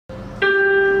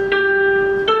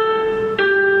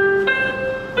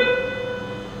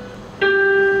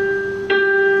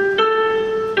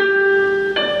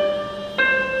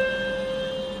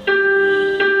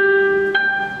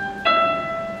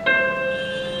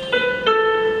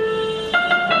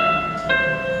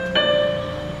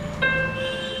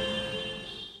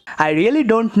I really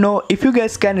don't know if you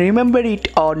guys can remember it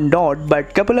or not,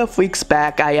 but couple of weeks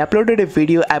back I uploaded a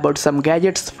video about some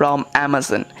gadgets from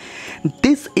Amazon.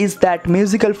 This is that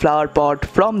musical flower pot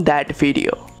from that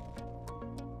video.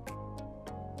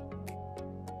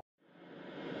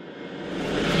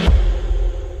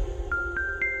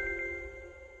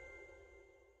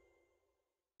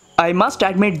 I must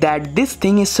admit that this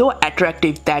thing is so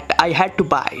attractive that I had to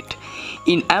buy it.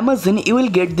 In Amazon you will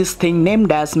get this thing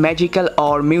named as magical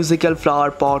or musical flower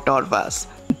pot or vase.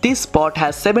 This pot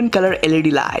has 7 color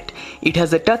LED light. It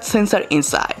has a touch sensor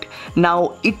inside.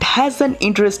 Now it has an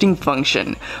interesting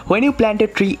function. When you plant a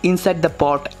tree inside the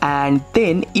pot and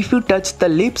then if you touch the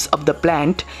leaves of the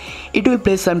plant, it will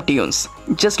play some tunes,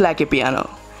 just like a piano.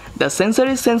 The sensor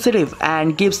is sensitive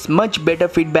and gives much better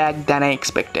feedback than I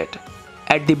expected.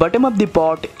 At the bottom of the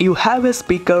pot, you have a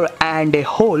speaker and a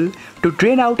hole to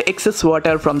drain out excess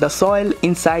water from the soil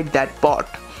inside that pot.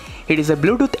 It is a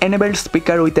Bluetooth enabled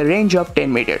speaker with a range of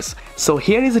 10 meters. So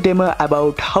here is a demo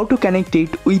about how to connect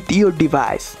it with your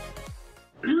device.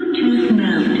 Bluetooth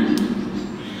mode.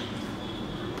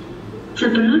 The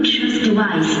Bluetooth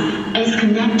device is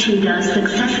connected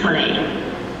successfully.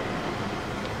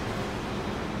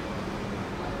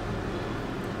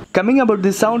 Coming about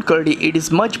the sound quality, it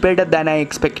is much better than I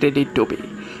expected it to be.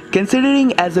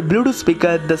 Considering as a Bluetooth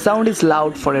speaker, the sound is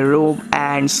loud for a room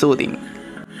and soothing.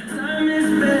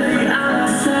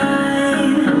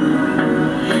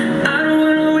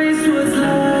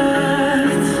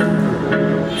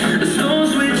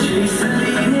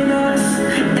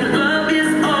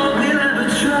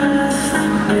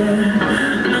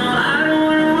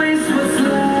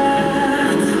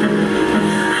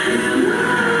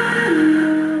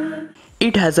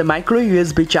 It has a micro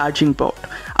USB charging port.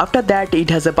 After that it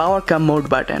has a power come mode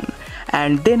button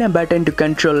and then a button to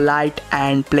control light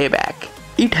and playback.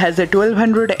 It has a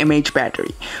 1200 mAh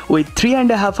battery. With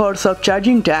 3.5 hours of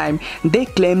charging time, they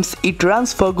claims it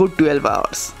runs for good 12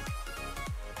 hours.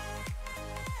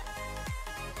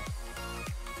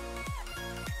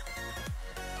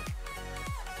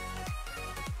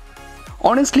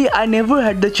 Honestly, I never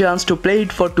had the chance to play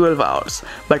it for 12 hours,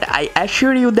 but I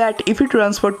assure you that if it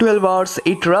runs for 12 hours,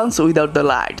 it runs without the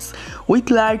lights. With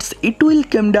lights, it will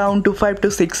come down to 5 to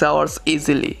 6 hours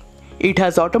easily. It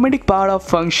has automatic power off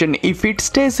function if it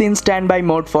stays in standby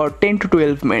mode for 10 to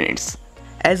 12 minutes.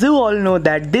 As you all know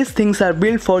that these things are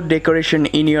built for decoration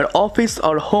in your office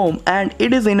or home and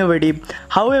it is innovative.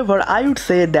 However, I would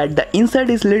say that the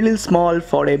inside is little small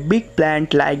for a big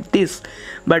plant like this.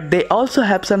 But they also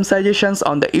have some suggestions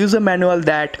on the user manual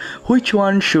that which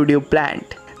one should you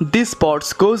plant. This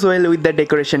pot goes well with the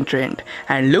decoration trend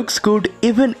and looks good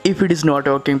even if it is not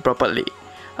working properly.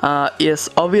 Yes,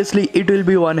 obviously it will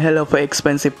be one hell of an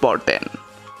expensive pot then.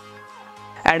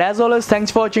 And as always, thanks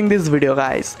for watching this video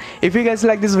guys. If you guys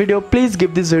like this video, please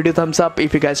give this video thumbs up.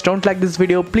 If you guys don't like this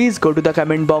video, please go to the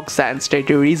comment box and state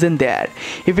your reason there.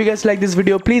 If you guys like this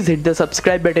video, please hit the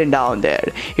subscribe button down there.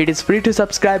 It is free to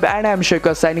subscribe and I am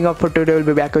Shekar signing off for today. We'll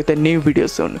be back with a new video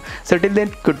soon. So till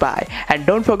then, goodbye. And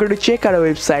don't forget to check our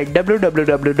website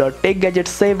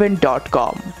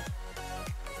www.techgadget7.com.